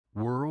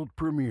World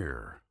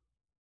premiere.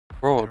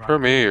 World There are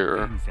premiere.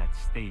 more things at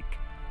stake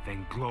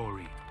than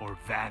glory or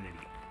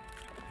vanity.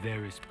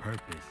 There is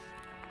purpose.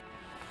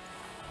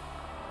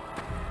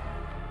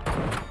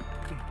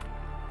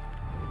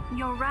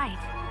 You're right.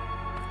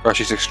 Bro,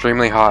 she's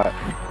extremely hot.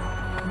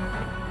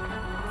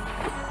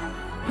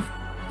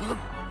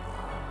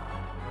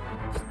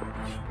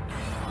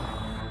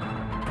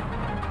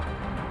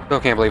 Still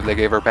can't believe they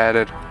gave her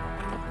padded.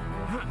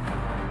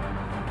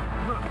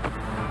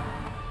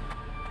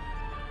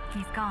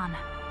 He's gone.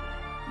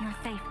 You're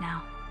safe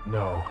now.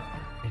 No,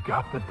 he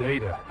got the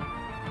data.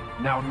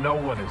 Now no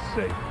one is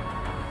safe.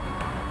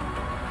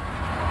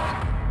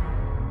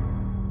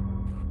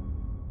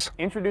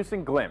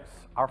 Introducing Glimpse,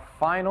 our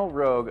final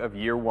rogue of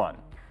year one.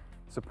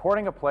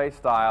 Supporting a play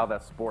style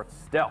that sports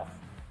stealth,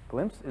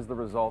 Glimpse is the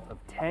result of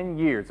 10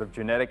 years of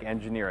genetic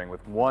engineering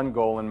with one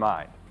goal in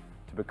mind,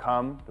 to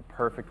become the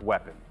perfect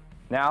weapon.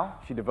 Now,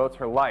 she devotes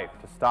her life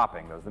to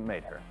stopping those that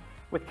made her.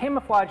 With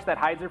camouflage that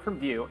hides her from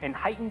view and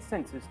heightened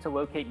senses to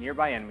locate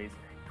nearby enemies,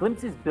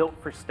 Glimpse is built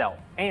for stealth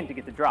and to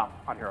get the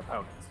drop on her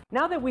opponents.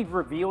 Now that we've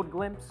revealed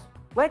Glimpse,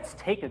 let's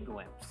take a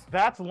glimpse.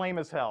 That's lame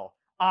as hell.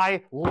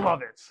 I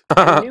love it.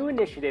 A new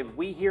initiative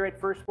we here at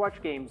First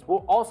Watch Games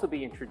will also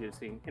be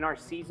introducing in our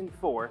Season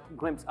 4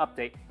 Glimpse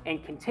update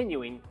and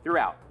continuing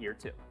throughout Year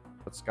 2.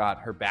 Scott,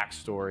 her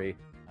backstory,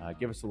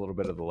 give us a little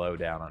bit of the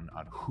lowdown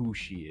on who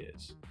she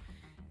is.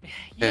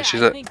 Yeah,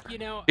 she's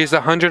she's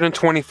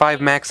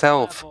 125 max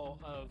health.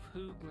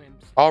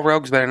 All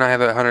rogues better not have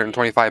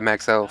 125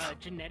 max health.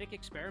 Genetic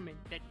experiment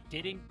that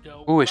didn't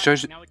go Ooh, it right.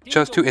 shows Now, it didn't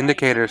shows go two right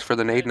indicators for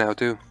the nade now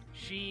too.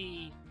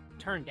 She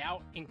turned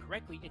out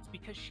incorrectly. It's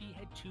because she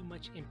had too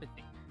much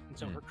empathy, and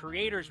so her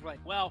creators were like,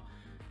 "Well,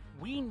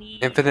 we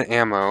need Infinite a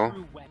ammo.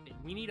 true weapon.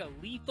 We need a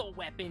lethal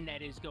weapon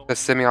that is going The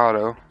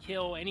semi-auto. to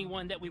kill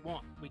anyone that we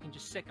want. We can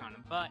just sick on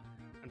them." But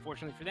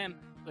unfortunately for them,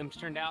 Glimpse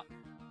turned out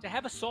to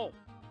have a soul,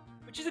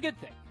 which is a good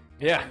thing. At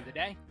the end of the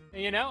day,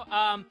 you know.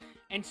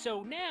 And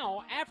so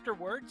now,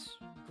 afterwards,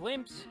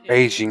 Glimpse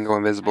Rage, is you can go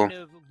invisible.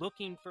 kind of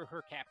looking for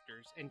her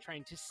captors and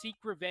trying to seek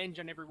revenge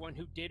on everyone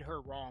who did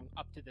her wrong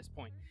up to this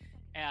point,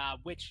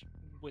 which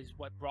was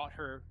what brought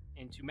her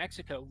into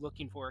Mexico,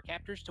 looking for her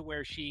captors, to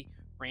where she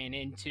ran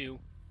into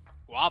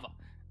Guava.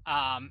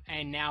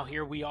 And now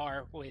here we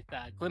are with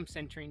Glimpse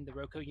entering the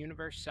Roku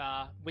universe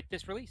with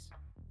this release.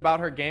 About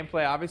her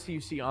gameplay, obviously you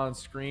see on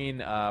screen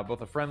both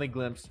a friendly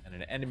glimpse and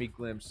an enemy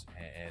glimpse,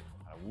 and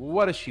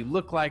what does she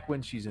look like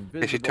when she's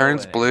invisible? She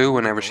turns and blue moves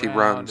whenever she around,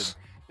 runs.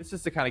 and this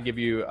is to kind of give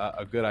you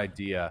a good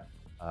idea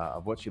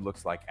of what she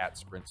looks like at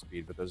sprint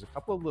speed, but there's a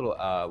couple of little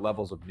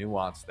levels of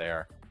nuance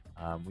there.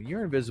 When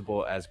you're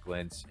invisible as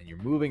Glimpse and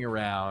you're moving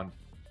around,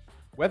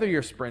 whether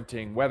you're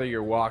sprinting, whether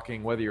you're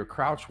walking, whether you're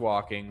crouch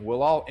walking,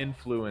 will all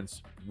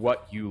influence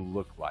what you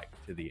look like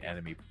to the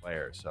enemy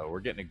player. So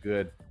we're getting a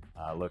good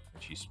look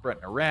when she's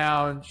sprinting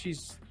around.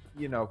 She's,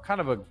 you know,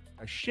 kind of a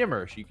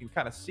shimmer. She can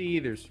kind of see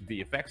there's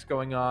VFX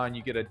going on.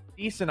 You get a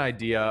decent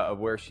idea of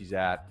where she's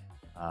at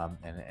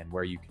and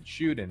where you can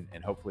shoot and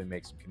hopefully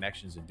make some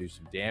connections and do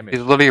some damage.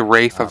 She's literally a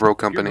Wraith of Rogue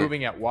If you're Company.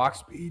 moving at walk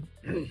speed,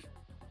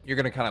 you're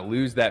going to kind of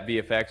lose that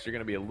VFX. You're going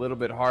to be a little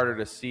bit harder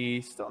to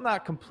see. Still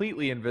not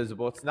completely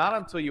invisible. It's not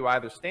until you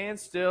either stand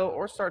still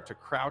or start to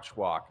crouch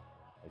walk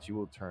that you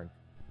will turn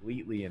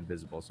completely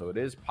invisible. So it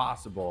is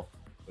possible,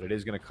 but it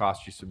is going to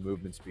cost you some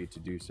movement speed to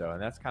do so. And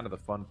that's kind of the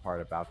fun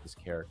part about this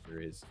character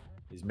is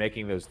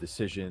making those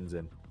decisions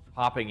and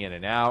popping in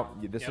and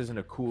out. This isn't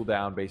a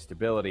cooldown based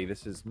ability.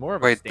 This is more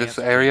of a Wait, stance this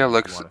area thing if you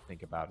looks want to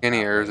think about it skinny,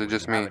 that or is way, it where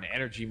just you have me? an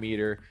energy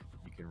meter.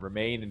 You can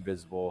remain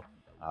invisible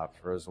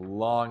for as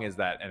long as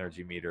that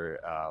energy meter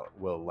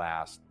will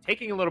last.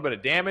 Taking a little bit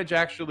of damage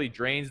actually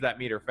drains that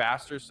meter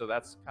faster, so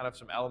that's kind of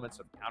some elements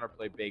of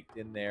counterplay baked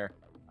in there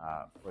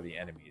for the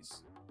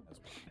enemies as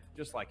well.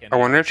 Just like I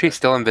wonder if she's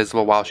still character.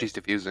 invisible while she's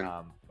diffusing.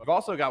 We've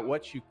also got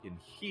what you can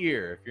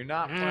hear. If you're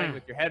not playing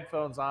with your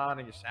headphones on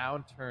and your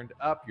sound turned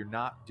up, you're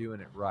not doing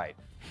it right.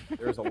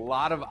 There's a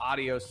lot of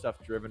audio stuff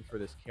driven for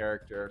this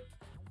character.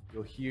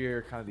 You'll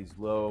hear kind of these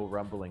low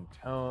rumbling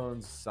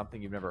tones,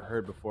 something you've never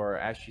heard before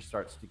as she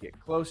starts to get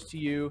close to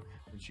you,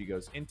 when she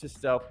goes into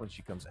stealth, when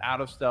she comes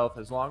out of stealth.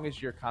 As long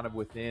as you're kind of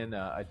within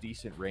a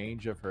decent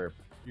range of her,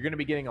 you're going to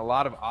be getting a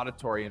lot of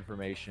auditory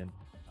information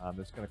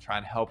that's going to try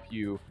and help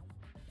you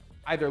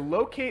either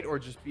locate or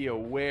just be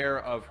aware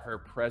of her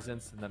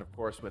presence. And then, of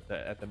course,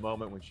 at the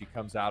moment when she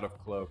comes out of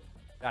cloak,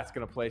 that's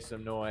going to play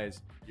some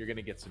noise. You're going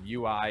to get some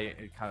UI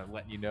kind of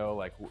letting you know,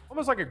 like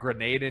almost like a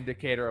grenade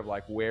indicator of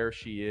like where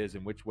she is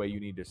and which way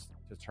you need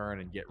to turn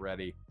and get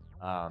ready.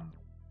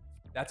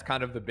 That's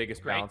kind of the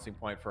biggest balancing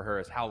point for her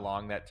is how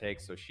long that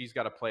takes. So she's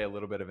got to play a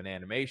little bit of an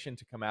animation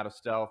to come out of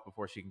stealth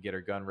before she can get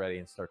her gun ready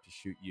and start to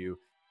shoot you.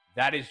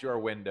 That is your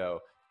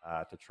window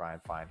to try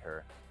and find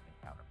her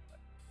and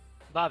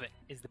counterplay. Love it,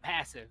 is the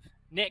passive.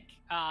 Nick,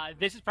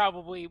 this is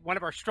probably one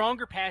of our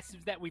stronger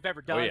passives that we've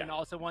ever done, and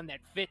also one that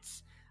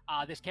fits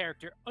this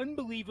character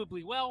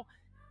unbelievably well.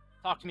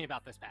 Talk to me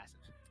about this passive.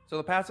 So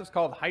the passive's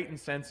called Heightened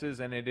Senses,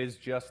 and it is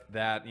just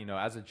that, you know,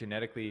 as a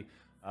genetically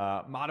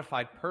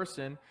modified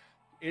person,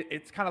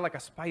 it's kind of like a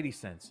spidey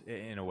sense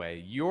in a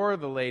way. You're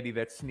the lady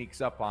that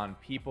sneaks up on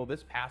people.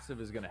 This passive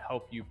is going to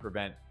help you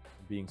prevent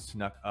being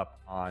snuck up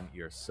on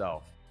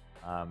yourself.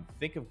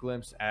 Think of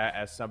Glimpse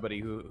as somebody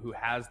who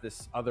has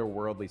this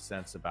otherworldly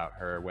sense about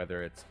her,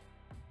 whether it's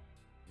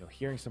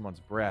hearing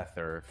someone's breath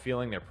or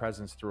feeling their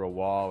presence through a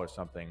wall or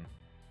something.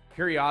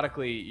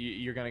 Periodically,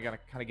 you're going to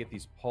kind of get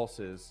these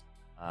pulses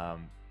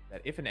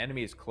that if an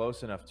enemy is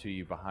close enough to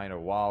you behind a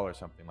wall or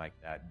something like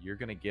that, you're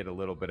going to get a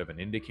little bit of an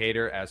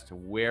indicator as to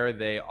where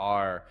they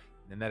are.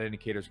 And then that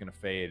indicator is going to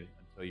fade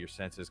until your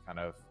senses kind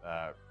of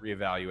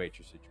reevaluate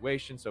your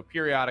situation. So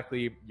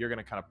periodically, you're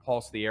going to kind of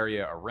pulse the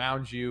area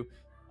around you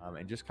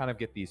and just kind of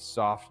get these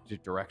soft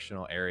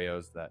directional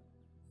areas that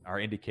are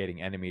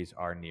indicating enemies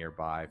are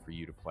nearby for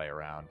you to play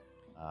around.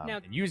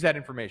 And use that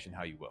information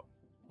how you will.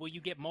 Will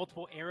you get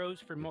multiple arrows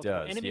for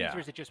multiple enemies, or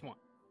is it just one?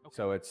 Okay.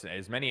 So it's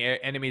as many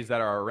enemies that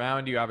are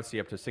around you.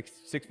 Obviously, up to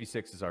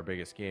 6v6 is our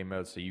biggest game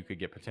mode. So you could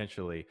get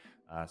potentially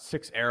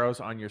 6 arrows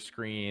on your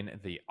screen.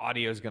 The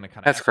audio is going to kind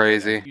of... That's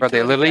crazy. Bro,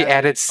 they literally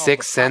added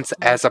 6 cents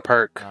as a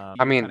perk.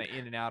 I mean,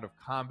 in and out of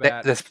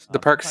combat. The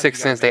perk 6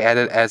 cents they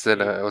added as an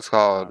what's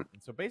called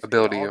so basically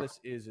ability, all this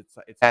is it's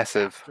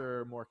passive,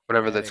 faster, more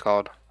whatever that's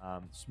called.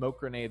 Smoke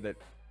grenade that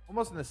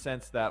almost in the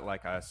sense that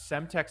like a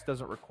Semtex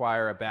doesn't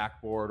require a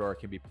backboard or it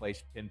can be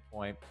placed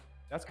pinpoint.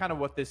 That's kind of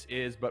what this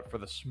is, but for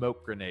the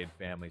smoke grenade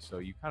family. So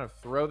you kind of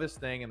throw this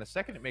thing, and the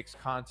second it makes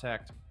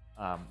contact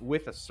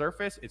with a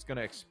surface, it's going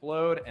to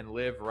explode and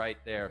live right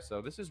there.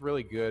 So this is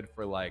really good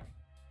for like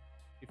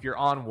if you're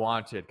on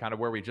wanted, kind of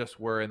where we just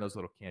were in those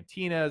little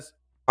cantinas.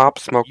 Pop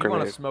smoke you grenade.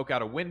 Want to smoke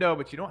out a window,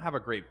 but you don't have a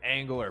great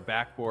angle or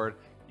backboard.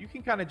 You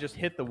can kind of just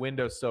hit the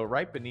window sill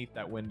right beneath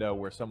that window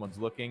where someone's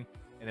looking,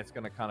 and it's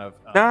going to kind of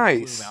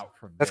nice. Out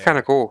from that's there. Kind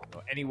of cool.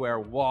 So anywhere,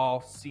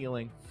 wall,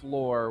 ceiling,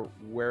 floor,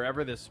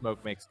 wherever this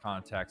smoke makes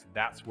contact,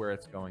 that's where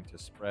it's going to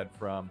spread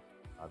from.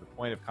 The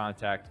point of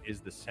contact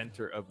is the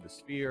center of the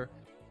sphere,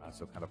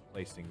 so kind of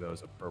placing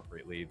those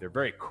appropriately. They're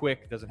very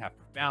quick, doesn't have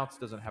to bounce,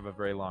 doesn't have a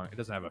very long, it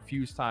doesn't have a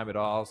fuse time at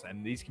all,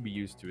 and these can be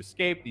used to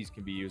escape. These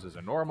can be used as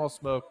a normal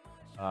smoke.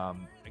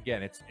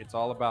 Again, it's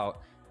all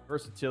about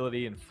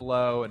versatility and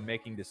flow and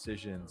making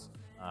decisions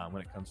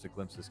when it comes to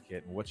Glimpse's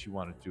kit and what you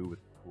want to do with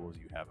the tools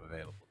you have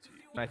available to you.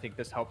 And I think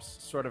this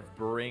helps sort of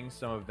bring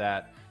some of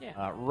that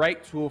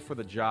right tool for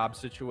the job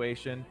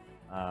situation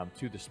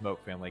to the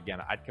smoke family. Again,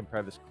 I'd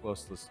compare this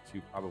closest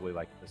to probably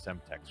like the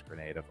Semtex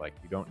grenade of like,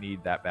 you don't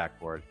need that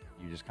backboard.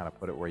 You just kind of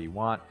put it where you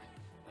want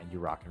and you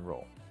rock and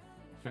roll.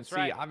 You can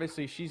see,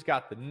 obviously, she's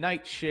got the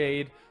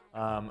Nightshade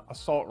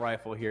assault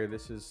rifle here.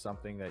 This is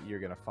something that you're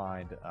going to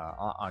find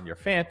on your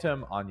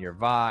Phantom, on your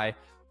Vi.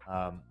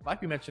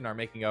 Like we mentioned our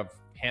making of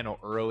panel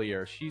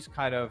earlier, she's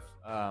kind of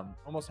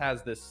almost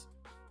has this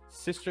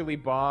sisterly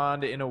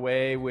bond in a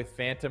way with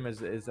Phantom, is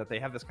that they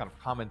have this kind of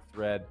common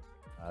thread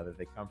that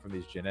they come from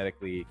these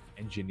genetically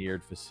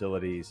engineered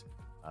facilities.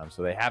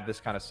 So they have this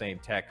kind of same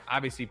tech.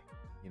 Obviously,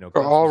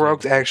 all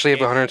rogues actually have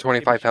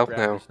 125 health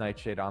now.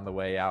 Nightshade on the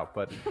way out,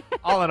 but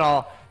all in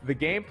all, the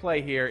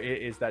gameplay here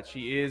is that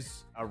she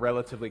is a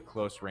relatively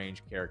close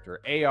range character.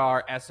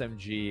 AR,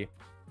 SMG.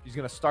 She's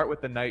going to start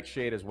with the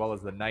Nightshade as well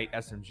as the Night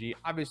SMG.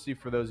 Obviously,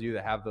 for those of you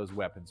that have those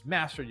weapons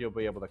mastered, you'll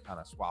be able to kind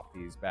of swap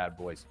these bad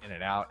boys in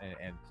and out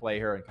and play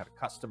her and kind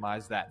of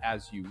customize that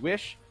as you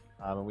wish.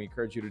 And we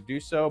encourage you to do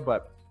so.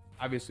 But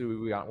obviously,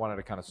 we wanted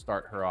to kind of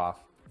start her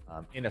off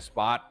in a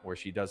spot where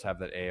she does have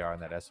that AR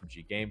and that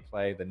SMG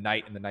gameplay. The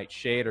Night and the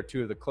Nightshade are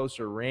two of the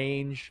closer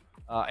range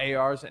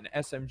ARs and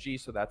SMG.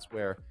 So that's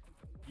where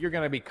you're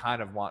going to be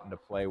kind of wanting to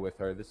play with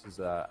her. This is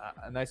a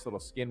nice little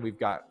skin we've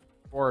got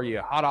for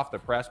you, hot off the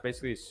press.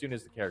 Basically, as soon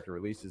as the character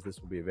releases, this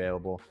will be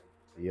available.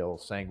 The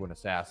old Sanguine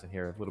Assassin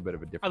here, a little bit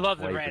of a different. I love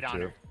the red on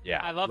her. Yeah,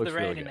 I love the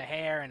red in the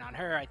hair and on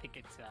her. I think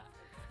it's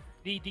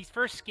these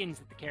first skins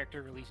that the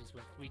character releases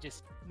with.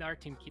 Our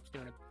team keeps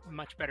doing a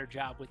much better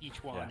job with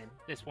each one, and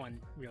this one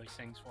really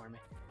sings for me.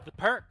 The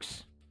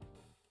perks.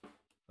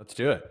 Let's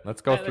do it.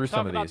 Let's go through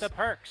some of these. Let's talk about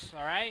the perks,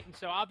 all right? And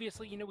so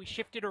obviously, we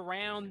shifted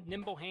around.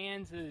 Nimble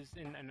Hands is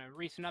in a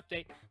recent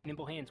update.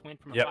 Nimble Hands went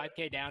from a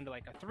 5K down to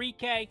like a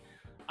 3K.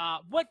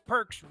 What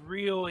perks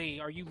really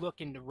are you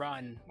looking to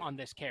run on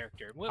this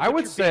character? I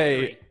would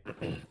say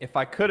if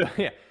I could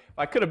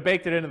have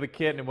baked it into the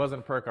kit and it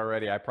wasn't a perk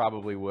already, I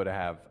probably would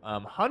have.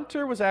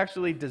 Hunter was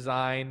actually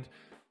designed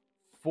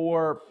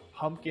for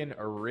Pumpkin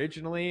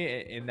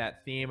originally in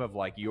that theme of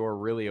like, you're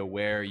really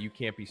aware, you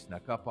can't be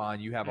snuck up on,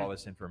 you have all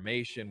this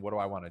information, what do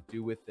I want to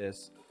do with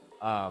this?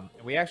 And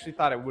we actually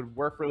thought it would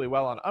work really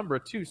well on Umbra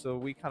too, so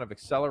we kind of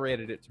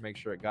accelerated it to make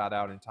sure it got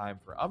out in time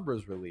for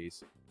Umbra's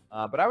release.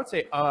 But I would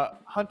say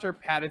Hunter,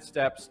 Padded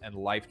Steps, and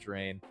Life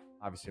Drain.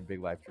 Obviously a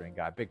big Life Drain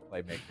guy, big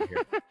playmaker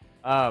here.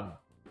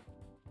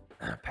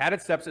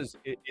 Padded Steps is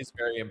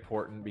very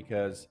important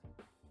because,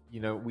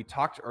 we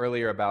talked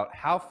earlier about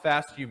how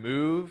fast you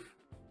move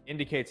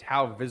indicates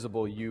how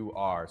visible you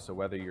are. So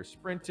whether you're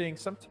sprinting,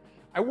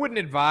 I wouldn't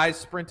advise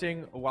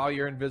sprinting while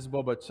you're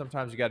invisible, but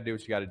sometimes you got to do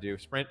what you got to do.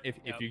 Sprint if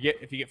you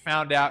get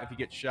found out, if you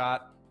get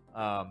shot.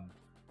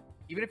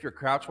 even if you're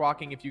crouch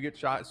walking, if you get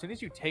shot, as soon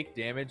as you take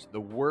damage, the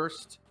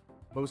worst,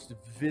 most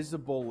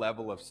visible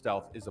level of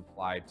stealth is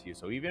applied to you.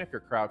 So even if you're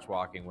crouch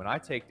walking, when I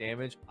take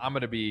damage, I'm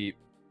going to be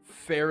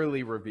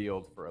fairly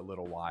revealed for a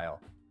little while.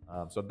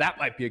 So that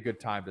might be a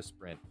good time to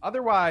sprint.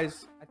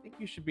 Otherwise, I think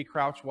you should be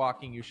crouch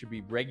walking. You should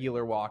be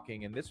regular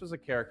walking. And this was a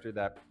character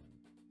that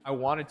I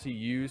wanted to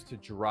use to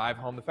drive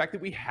home the fact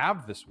that we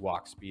have this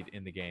walk speed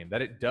in the game,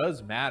 that it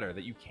does matter,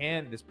 that you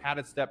can, this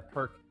padded step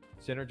perk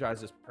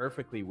synergizes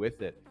perfectly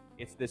with it.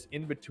 It's this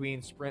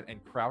in-between sprint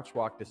and crouch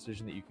walk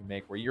decision that you can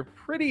make where you're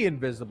pretty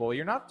invisible.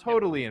 You're not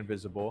totally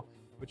invisible,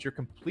 but you're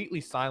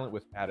completely silent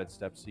with padded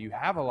steps. So you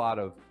have a lot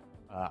of,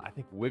 I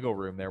think, wiggle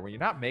room there. When you're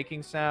not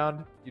making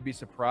sound, you'd be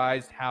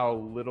surprised how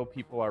little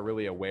people are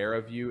really aware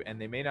of you,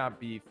 and they may not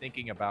be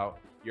thinking about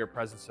your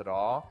presence at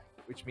all,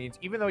 which means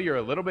even though you're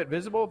a little bit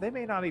visible, they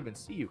may not even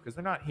see you because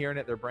they're not hearing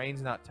it. Their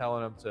brain's not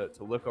telling them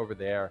to look over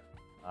there.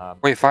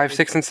 Wait, 5,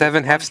 6, and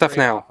 7 have stuff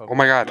now. Oh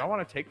my god. I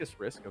want to take this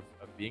risk of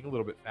being a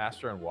little bit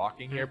faster and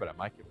walking here, but I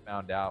might get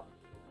found out.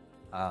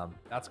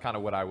 That's kind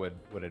of what I would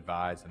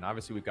advise. And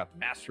obviously we've got the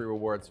mastery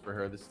rewards for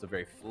her. This is a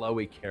very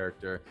flowy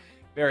character,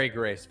 very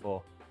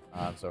graceful.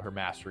 So her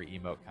mastery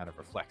emote kind of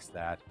reflects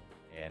that.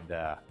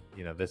 And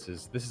you know, this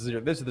is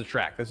the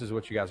track. This is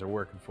what you guys are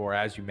working for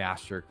as you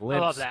master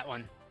Glimpse. I love that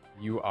one.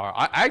 You are.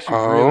 I actually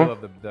really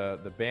love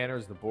the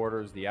banners, the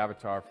borders, the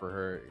avatar for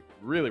her.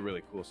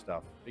 Really cool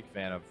stuff. Big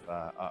fan of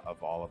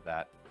all of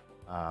that.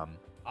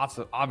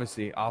 Also,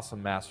 obviously,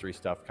 awesome mastery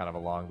stuff kind of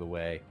along the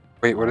way.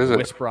 Wait, what is it?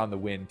 Whisper on the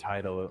Wind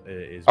title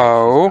is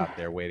what she's got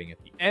there waiting at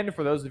the end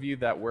for those of you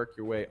that work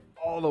your way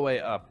all the way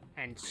up.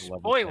 And to level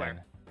spoiler.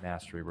 10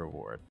 mastery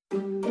reward. We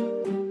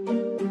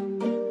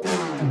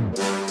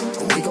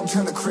gon'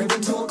 turn the crib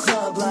into a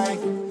club like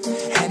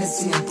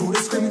Hennessy and Buddha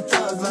screaming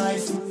thug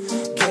life.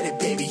 Get it,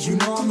 baby, you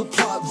know I'm the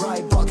plug,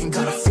 right? Fucking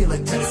got a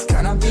feeling that it's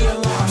gonna be a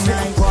long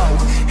night.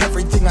 Whoa,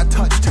 everything I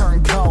touch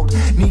turn cold.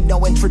 Need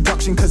no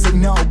introduction cause they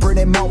know Brit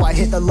and Mo. I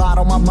hit the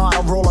lotto, my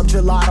motto. Roll up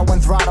gelato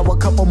and throttle a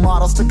couple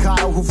models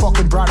staccato who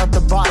fucking brought up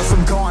the bottles.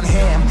 I'm gone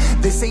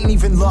ham. This ain't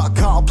even luck,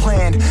 all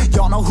planned.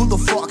 Y'all know who the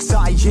fucks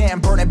I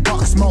am. Burning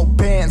bucks, smoke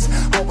bands.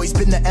 Always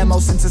been the MO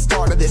since the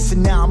start of this.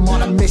 And now I'm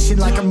on a mission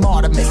like I'm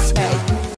Artemis. Hey.